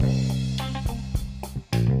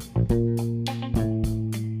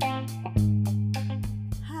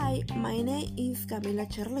Camila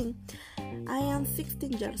Cherlin. I am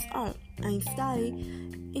 16 years old. I study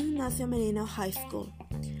in Ignacio Merino High School.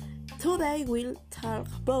 Today we'll talk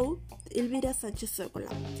about Elvira Sanchez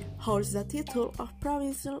Zócola, holds the title of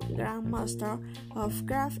Provincial Grandmaster of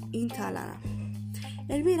Craft in Talara.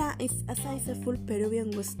 Elvira is a successful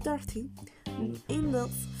Peruvian who started in the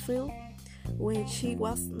field when she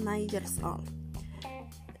was 9 years old.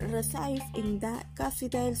 Resides in the Casa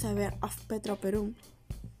del Saber of Petro Peru,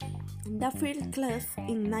 the first class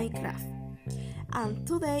in night craft. And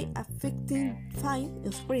today, at 55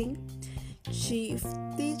 spring, she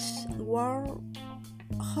teaches world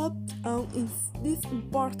on this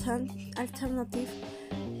important alternative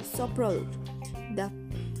product,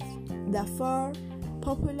 the fur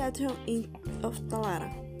population of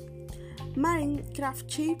Talara. Marine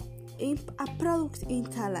craft ship is a product in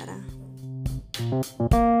Talara.